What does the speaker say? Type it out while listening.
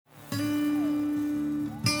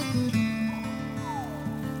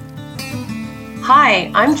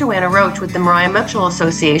Hi, I'm Joanna Roach with the Mariah Mitchell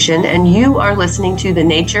Association, and you are listening to The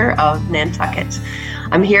Nature of Nantucket.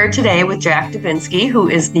 I'm here today with Jack Dubinsky, who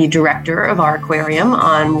is the director of our aquarium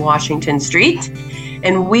on Washington Street,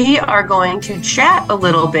 and we are going to chat a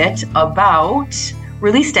little bit about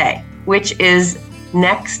Release Day, which is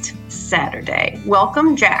next Saturday.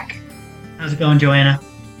 Welcome, Jack. How's it going, Joanna?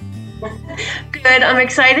 Good. I'm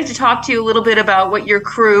excited to talk to you a little bit about what your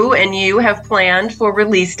crew and you have planned for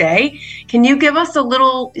Release Day. Can you give us a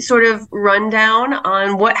little sort of rundown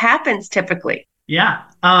on what happens typically? Yeah.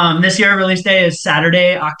 This year, Release Day is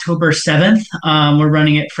Saturday, October 7th. We're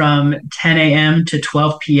running it from 10 a.m. to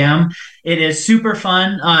 12 p.m. It is super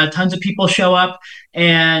fun. Tons of people show up,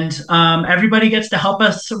 and everybody gets to help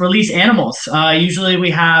us release animals. Usually we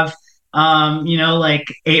have like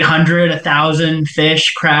 800, 1,000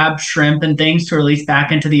 fish, crabs, shrimp, and things to release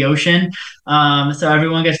back into the ocean. So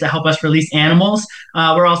everyone gets to help us release animals.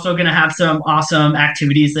 We're also going to have some awesome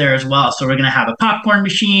activities there as well. So we're going to have a popcorn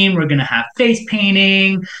machine. We're going to have face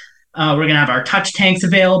painting. We're going to have our touch tanks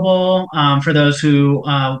available for those who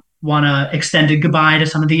want to extend a goodbye to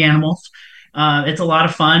some of the animals. It's a lot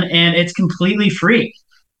of fun, and it's completely free.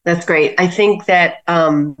 That's great. I think that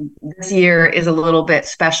this year is a little bit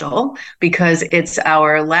special because it's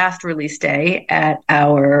our last release day at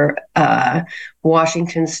our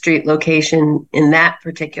Washington Street location in that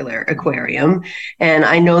particular aquarium. And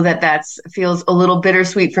I know that feels a little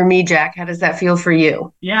bittersweet for me, Jack. How does that feel for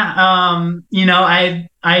you? Yeah.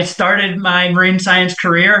 I started my marine science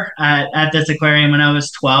career at this aquarium when I was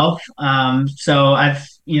 12. So I've,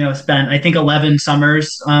 spent, I think, 11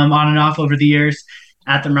 summers on and off over the years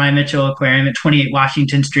at the Mariah Mitchell Aquarium at 28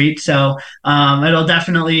 Washington Street. So it'll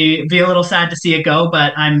definitely be a little sad to see it go,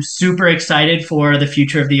 but I'm super excited for the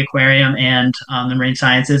future of the aquarium and the marine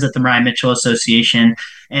sciences at the Mariah Mitchell Association.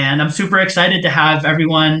 And I'm super excited to have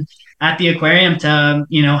everyone at the aquarium to,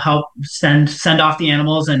 help send off the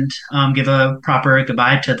animals and give a proper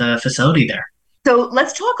goodbye to the facility there. So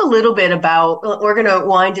let's talk a little bit about, we're going to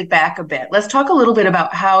wind it back a bit. Let's talk a little bit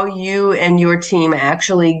about how you and your team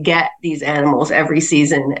actually get these animals every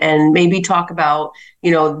season, and maybe talk about,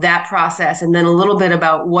 that process, and then a little bit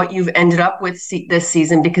about what you've ended up with this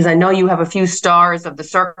season, because I know you have a few stars of the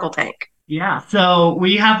Circle Tank. Yeah, so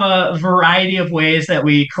we have a variety of ways that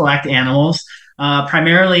we collect animals.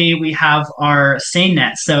 Primarily, we have our seine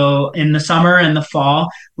net. So in the summer and the fall,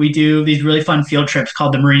 we do these really fun field trips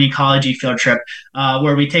called the Marine Ecology Field Trip,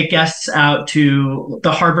 where we take guests out to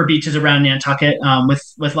the harbor beaches around Nantucket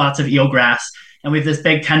with lots of eelgrass. And we have this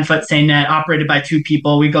big 10-foot seine net operated by two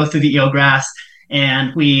people. We go through the eelgrass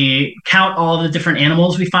and we count all of the different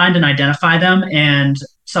animals we find and identify them. And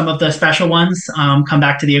some of the special ones come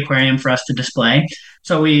back to the aquarium for us to display.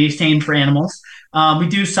 So we seine for animals. We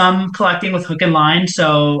do some collecting with hook and line.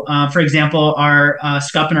 So, for example, our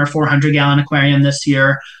scup in our 400-gallon aquarium this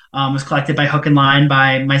year was collected by hook and line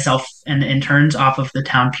by myself and the interns off of the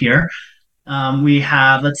town pier. We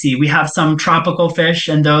have some tropical fish,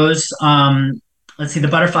 and those, the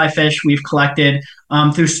butterfly fish we've collected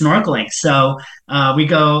through snorkeling. So we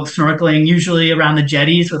go snorkeling usually around the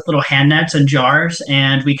jetties with little hand nets and jars,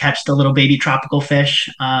 and we catch the little baby tropical fish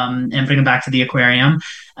and bring them back to the aquarium.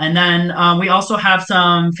 And then we also have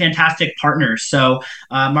some fantastic partners. So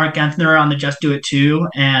Mark Genthner on the Just Do It Too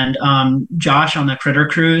and Josh on the Critter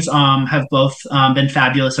Cruise have both been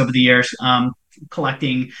fabulous over the years,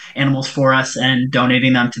 collecting animals for us and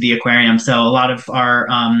donating them to the aquarium. So a lot of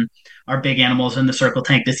our big animals in the Circle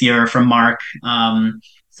Tank this year are from Mark.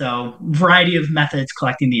 So variety of methods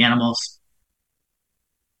collecting the animals.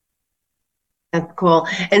 That's cool.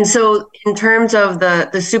 And so in terms of the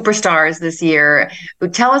superstars this year,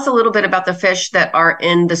 tell us a little bit about the fish that are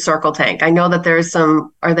in the Circle Tank. I know that there's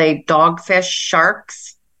are they dogfish,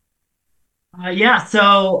 sharks?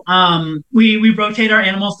 So we rotate our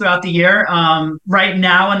animals throughout the year. Right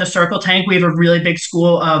now in the Circle Tank, we have a really big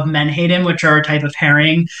school of menhaden, which are a type of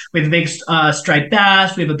herring. We have a big striped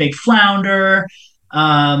bass. We have a big flounder.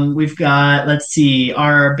 We've got,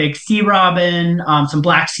 our big sea robin, some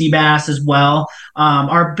black sea bass as well.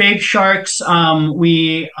 Our big sharks,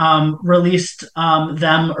 we released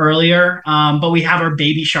them earlier, but we have our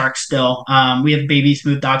baby sharks still. We have baby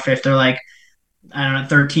smooth dogfish. They're like,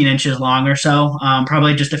 13 inches long or so,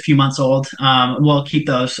 probably just a few months old. We'll keep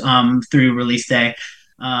those through release day.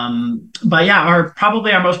 But yeah, our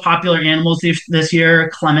most popular animals this year,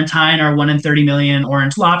 Clementine, our 1 in 30 million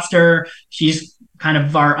orange lobster. She's kind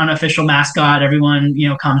of our unofficial mascot. Everyone,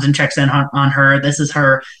 comes and checks in on her. This is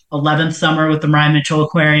her 11th summer with the Mariah Mitchell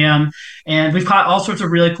Aquarium. And we've caught all sorts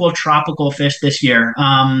of really cool tropical fish this year.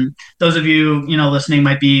 Those of you, listening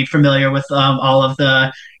might be familiar with all of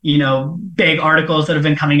the, big articles that have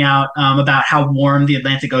been coming out about how warm the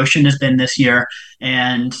Atlantic Ocean has been this year.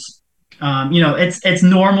 And it's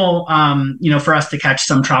normal, for us to catch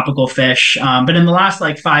some tropical fish. But in the last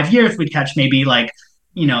like 5 years, we'd catch maybe like,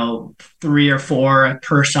 3 or 4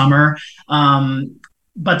 per summer.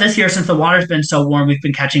 But this year, since the water's been so warm, we've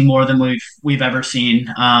been catching more than we've ever seen.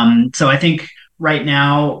 So I think right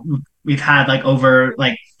now we've had like over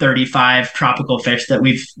like 35 tropical fish that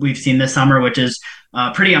we've seen this summer, which is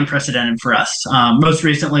pretty unprecedented for us. Most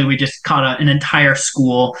recently, we just caught an entire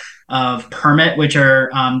school of permit, which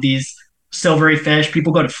are these silvery fish.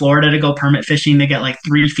 People go to Florida to go permit fishing. They get like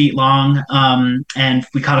 3 feet long. And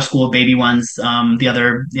we caught a school of baby ones the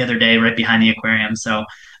other day right behind the aquarium. So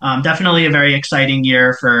definitely a very exciting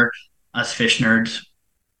year for us fish nerds.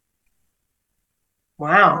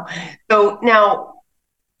 Wow. So now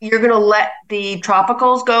you're going to let the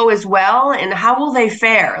tropicals go as well. And how will they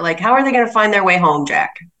fare? Like, how are they going to find their way home,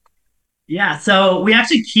 Jack? Yeah, so we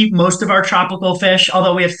actually keep most of our tropical fish,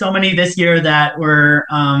 although we have so many this year that we're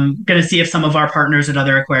going to see if some of our partners at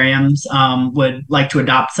other aquariums would like to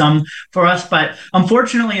adopt some for us. But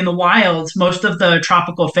unfortunately, in the wild, most of the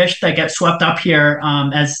tropical fish that get swept up here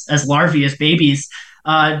as larvae, as babies,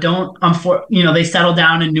 don't, they settle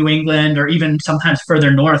down in New England or even sometimes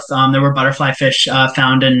further north. There were butterfly fish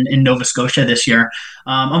found in Nova Scotia this year.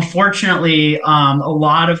 Unfortunately, a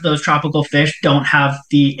lot of those tropical fish don't have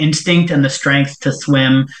the instinct and the strength to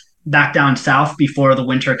swim back down south before the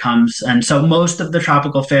winter comes. And so most of the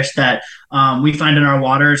tropical fish that we find in our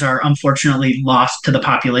waters are unfortunately lost to the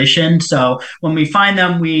population. So when we find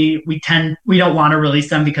them, we don't want to release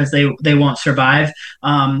them because they won't survive.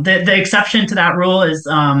 The exception to that rule is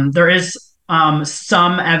there is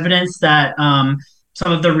some evidence that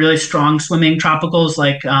some of the really strong swimming tropicals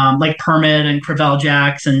like permit and crevalle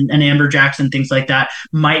jacks and amberjacks and things like that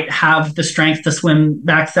might have the strength to swim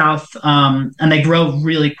back south, and they grow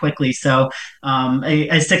really quickly. So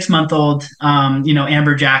a 6-month-old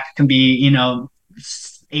amberjack can be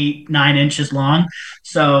 8-9 inches long,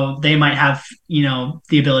 so they might have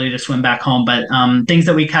the ability to swim back home. But things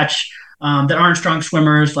that we catch that aren't strong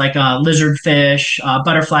swimmers, like lizard fish,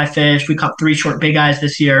 butterfly fish. We caught 3 short big eyes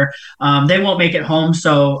this year. They won't make it home,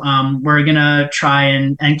 so we're gonna try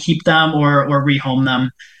and keep them or rehome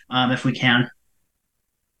them if we can.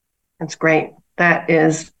 That's great. That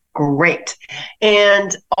is great.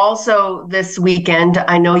 And also this weekend,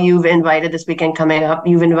 I know this weekend coming up,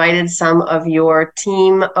 you've invited some of your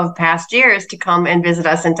team of past years to come and visit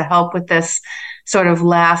us and to help with this sort of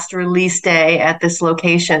last release day at this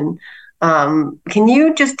location. Can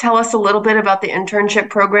you just tell us a little bit about the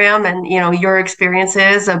internship program and, your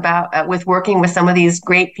experiences with working with some of these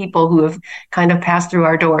great people who have kind of passed through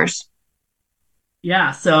our doors?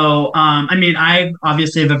 Yeah. So, I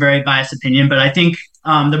obviously have a very biased opinion, but I think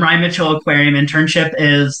the Mariah Mitchell Aquarium internship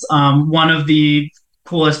is one of the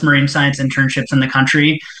coolest marine science internships in the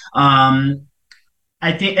country.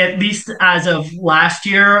 I think at least as of last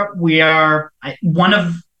year, we are one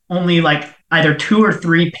of only like either 2 or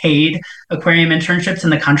 3 paid aquarium internships in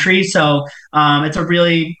the country. So it's a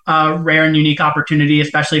really rare and unique opportunity,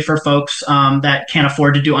 especially for folks that can't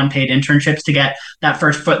afford to do unpaid internships, to get that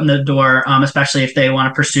first foot in the door, especially if they want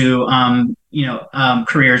to pursue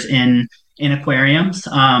careers in aquariums,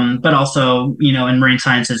 but also in marine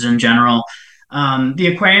sciences in general.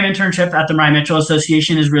 The aquarium internship at the Mariah Mitchell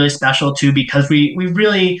Association is really special too, because we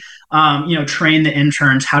really train the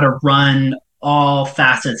interns how to run all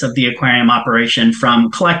facets of the aquarium operation,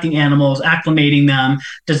 from collecting animals, acclimating them,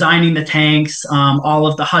 designing the tanks, all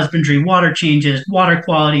of the husbandry, water changes, water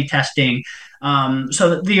quality testing.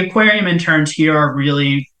 So the aquarium interns here are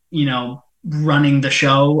really, running the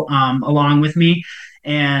show along with me.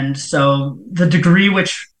 And so the degree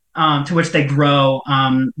to which they grow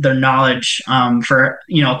their knowledge for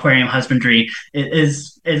aquarium husbandry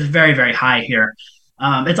is very, very high here.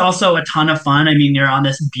 It's also a ton of fun. I mean, you're on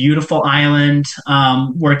this beautiful island,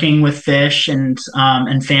 working with fish and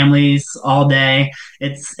families all day.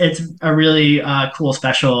 It's a really cool,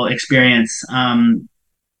 special experience, and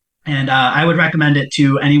I would recommend it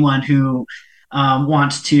to anyone who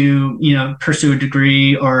wants to pursue a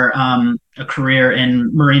degree or a career in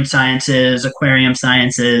marine sciences, aquarium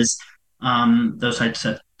sciences, those types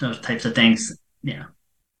of things. Yeah.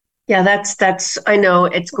 Yeah, that's I know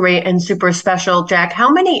it's great and super special. Jack, how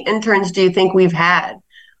many interns do you think we've had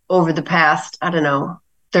over the past, I don't know,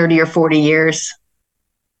 30 or 40 years?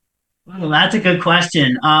 Well, that's a good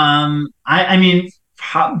question. I mean,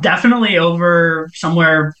 definitely over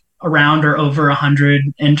somewhere around or over 100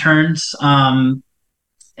 interns. And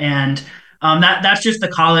that's just the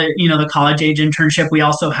college, the college age internship. We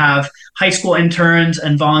also have high school interns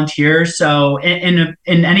and volunteers. So in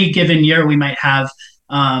any given year, we might have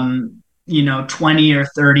 20 or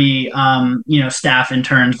 30 staff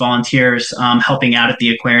interns, volunteers helping out at the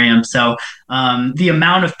aquarium. So the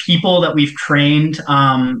amount of people that we've trained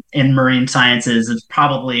in marine sciences is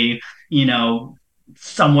probably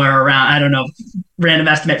somewhere around, I don't know, random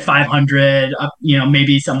estimate 500,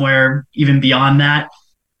 maybe somewhere even beyond that.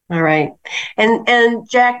 All right. And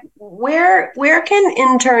Jack, where can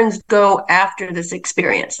interns go after this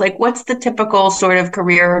experience? Like what's the typical sort of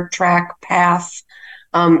career track path?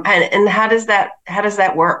 And how does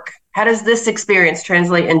that work? How does this experience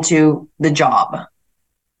translate into the job?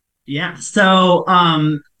 Yeah. So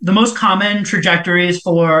the most common trajectories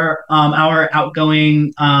for our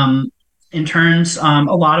outgoing interns, a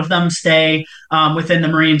lot of them stay within the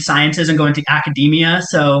marine sciences and go into academia.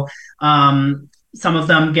 So some of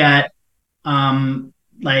them get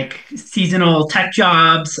like seasonal tech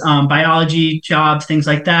jobs, biology jobs, things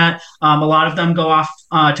like that. A lot of them go off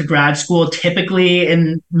to grad school, typically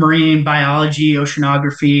in marine biology,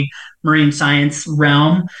 oceanography, marine science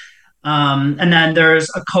realm. And then there's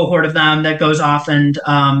a cohort of them that goes off and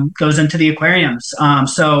goes into the aquariums. A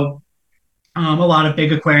lot of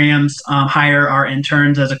big aquariums hire our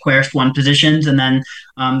interns as Aquarist One positions, and then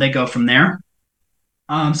they go from there.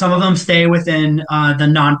 Some of them stay within the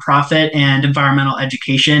nonprofit and environmental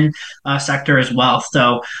education sector as well.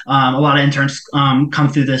 So a lot of interns come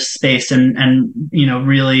through this space and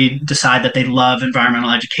really decide that they love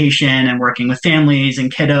environmental education and working with families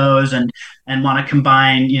and kiddos and want to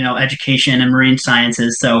combine education and marine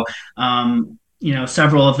sciences. So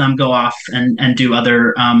several of them go off and do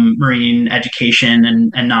other marine education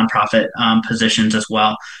and nonprofit positions as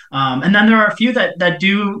well. And then there are a few that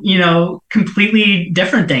do, completely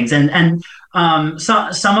different things. And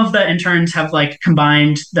some of the interns have like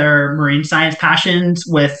combined their marine science passions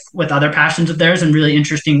with other passions of theirs in really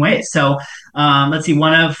interesting ways. So let's see,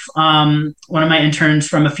 one of my interns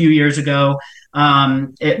from a few years ago,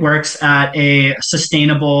 it works at a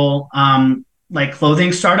sustainable like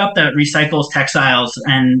clothing startup that recycles textiles,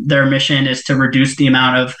 and their mission is to reduce the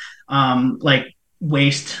amount of like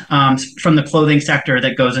waste from the clothing sector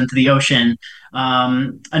that goes into the ocean.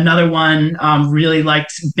 Another one really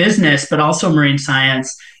likes business, but also marine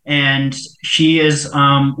science, and she is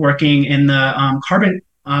working in the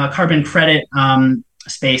carbon credit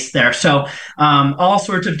space there. So all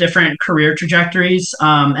sorts of different career trajectories,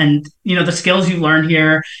 and the skills you learn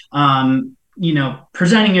here.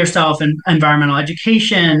 Presenting yourself in environmental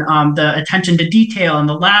education, the attention to detail and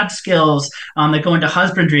the lab skills that go into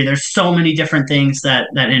husbandry. There's so many different things that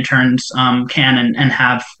interns can and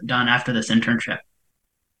have done after this internship.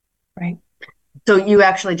 Right. So you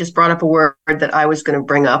actually just brought up a word that I was going to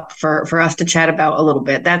bring up for us to chat about a little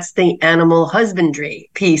bit. That's the animal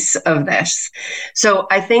husbandry piece of this. So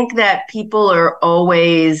I think that people are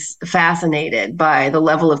always fascinated by the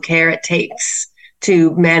level of care it takes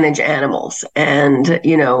to manage animals. And,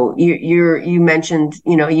 you mentioned,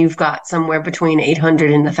 you've got somewhere between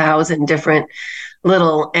 800 and 1,000 different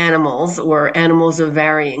little animals or animals of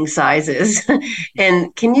varying sizes.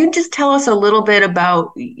 And can you just tell us a little bit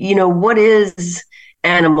about, what is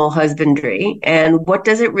animal husbandry and what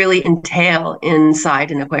does it really entail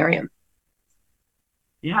inside an aquarium?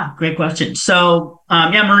 Yeah, great question. So,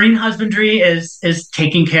 marine husbandry is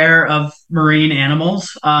taking care of marine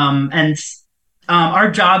animals, and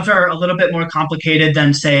our jobs are a little bit more complicated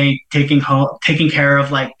than, say, taking care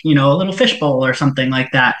of like a little fishbowl or something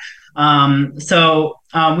like that.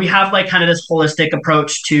 We have like kind of this holistic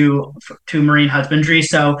approach to marine husbandry.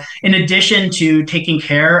 So, in addition to taking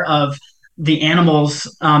care of the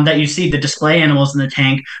animals that you see, the display animals in the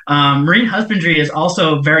tank, marine husbandry is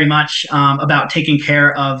also very much about taking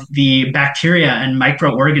care of the bacteria and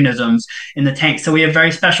microorganisms in the tank. So we have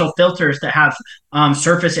very special filters that have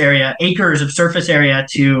surface area, acres of surface area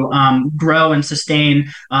to grow and sustain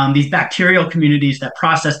these bacterial communities that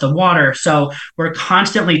process the water. So we're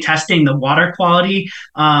constantly testing the water quality.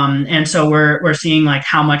 And so we're seeing like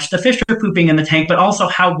how much the fish are pooping in the tank, but also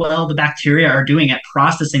how well the bacteria are doing at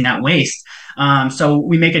processing that waste. So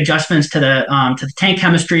we make adjustments to the tank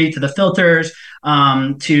chemistry, to the filters,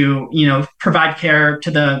 to provide care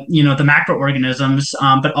to the macroorganisms,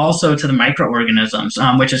 but also to the microorganisms,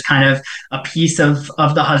 which is kind of a piece of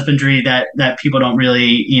the husbandry that people don't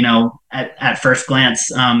really at first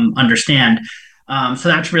glance understand. So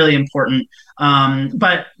that's really important.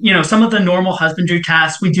 But some of the normal husbandry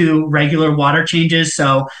tasks, we do regular water changes.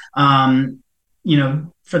 So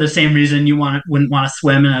for the same reason you wouldn't want to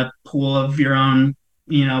swim in a pool of your own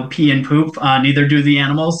pee and poop. Neither do the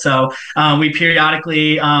animals. So we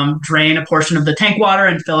periodically drain a portion of the tank water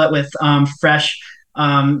and fill it with fresh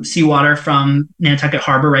seawater from Nantucket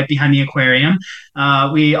Harbor right behind the aquarium.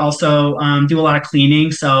 We also do a lot of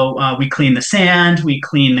cleaning. So we clean the sand, we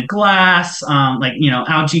clean the glass,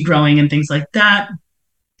 algae growing and things like that.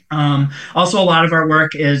 Also, a lot of our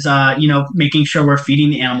work is, making sure we're feeding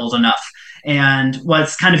the animals enough. And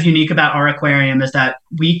what's kind of unique about our aquarium is that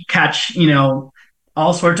we catch,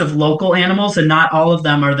 all sorts of local animals, and not all of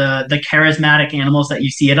them are the charismatic animals that you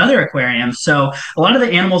see at other aquariums. So a lot of the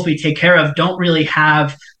animals we take care of don't really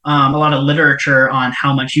have a lot of literature on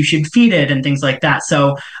how much you should feed it and things like that.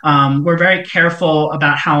 So we're very careful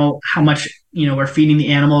about how much we're feeding the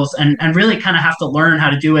animals, and really kind of have to learn how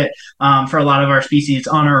to do it for a lot of our species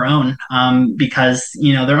on our own, because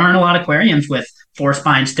there aren't a lot of aquariums with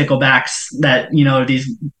four-spine sticklebacks that these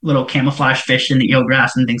little camouflage fish in the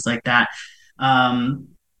eelgrass and things like that.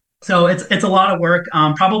 So it's a lot of work.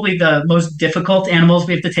 Probably the most difficult animals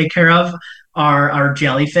we have to take care of are our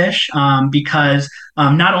jellyfish, because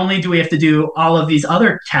not only do we have to do all of these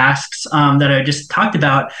other tasks that I just talked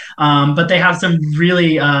about, but they have some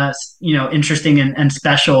really interesting and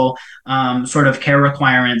special sort of care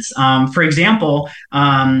requirements. For example,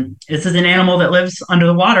 this is an animal that lives under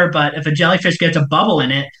the water, but if a jellyfish gets a bubble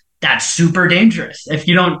in it, that's super dangerous. If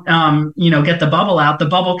you don't, get the bubble out, the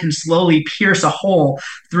bubble can slowly pierce a hole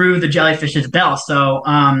through the jellyfish's bell. So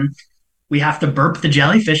we have to burp the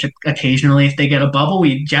jellyfish occasionally. If they get a bubble,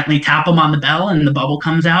 we gently tap them on the bell and the bubble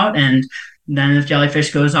comes out, and then the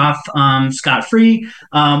jellyfish goes off scot-free.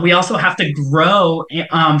 We also have to grow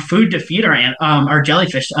food to feed our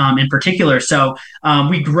jellyfish in particular. So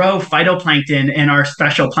we grow phytoplankton in our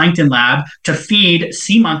special plankton lab to feed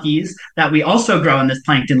sea monkeys that we also grow in this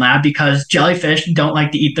plankton lab, because jellyfish don't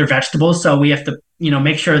like to eat their vegetables. So we have to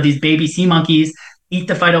make sure these baby sea monkeys eat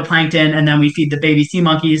the phytoplankton, and then we feed the baby sea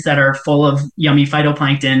monkeys that are full of yummy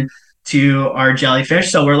phytoplankton to our jellyfish.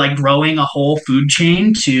 So we're like growing a whole food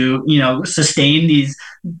chain to, sustain these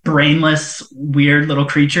brainless, weird little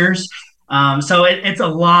creatures. So it's a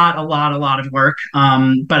lot of work.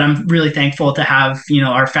 But I'm really thankful to have,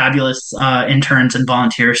 our fabulous interns and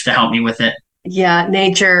volunteers to help me with it. Yeah,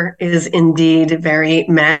 nature is indeed very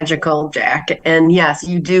magical, Jack. And yes,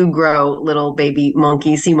 you do grow little baby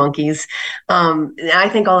monkeys, sea monkeys. I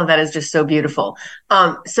think all of that is just so beautiful.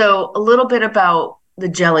 So a little bit about the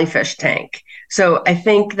jellyfish tank. So I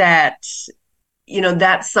think that,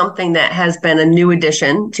 that's something that has been a new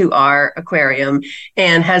addition to our aquarium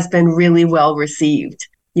and has been really well received.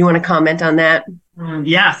 You want to comment on that?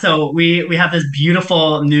 Yeah, so we have this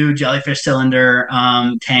beautiful new jellyfish cylinder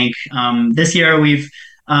tank. This year we've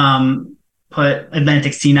put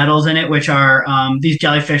Atlantic sea nettles in it, which are these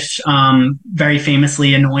jellyfish very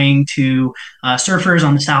famously annoying to surfers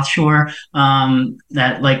on the South Shore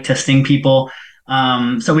that like to sting people.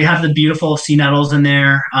 So we have the beautiful sea nettles in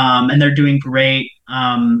there, and they're doing great.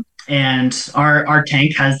 And our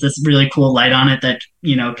tank has this really cool light on it that,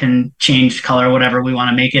 can change color, whatever we want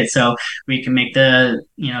to make it. So we can make the,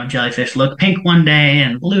 jellyfish look pink one day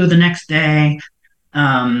and blue the next day.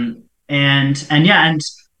 And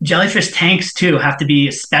jellyfish tanks too have to be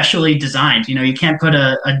specially designed. You can't put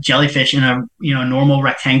a jellyfish in a, normal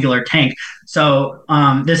rectangular tank. So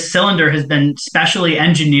this cylinder has been specially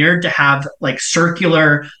engineered to have like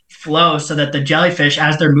circular flow so that the jellyfish,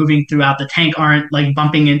 as they're moving throughout the tank, aren't like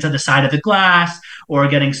bumping into the side of the glass or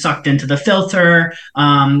getting sucked into the filter.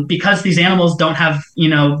 Because these animals don't have,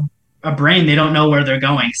 a brain, they don't know where they're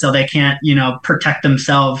going. So they can't, protect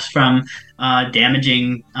themselves from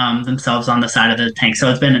damaging themselves on the side of the tank. So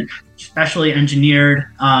it's been specially engineered,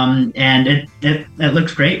 and it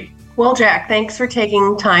looks great. Well, Jack, thanks for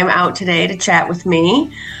taking time out today to chat with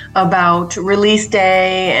me about release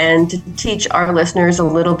day and to teach our listeners a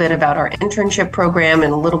little bit about our internship program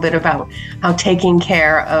and a little bit about how taking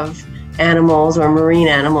care of animals or marine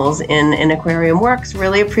animals in an aquarium works.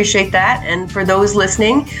 Really appreciate that. And for those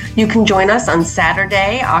listening, you can join us on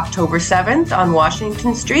Saturday, October 7th on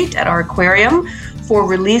Washington Street at our aquarium for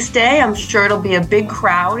release day. I'm sure it'll be a big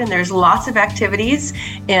crowd and there's lots of activities,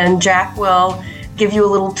 and Jack will give you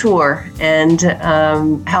a little tour and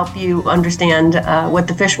help you understand what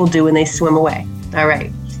the fish will do when they swim away. All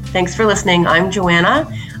right. Thanks for listening. I'm Joanna.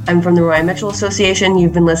 I'm from the Roy Mitchell Association.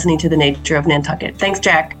 You've been listening to The Nature of Nantucket. Thanks,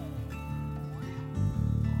 Jack.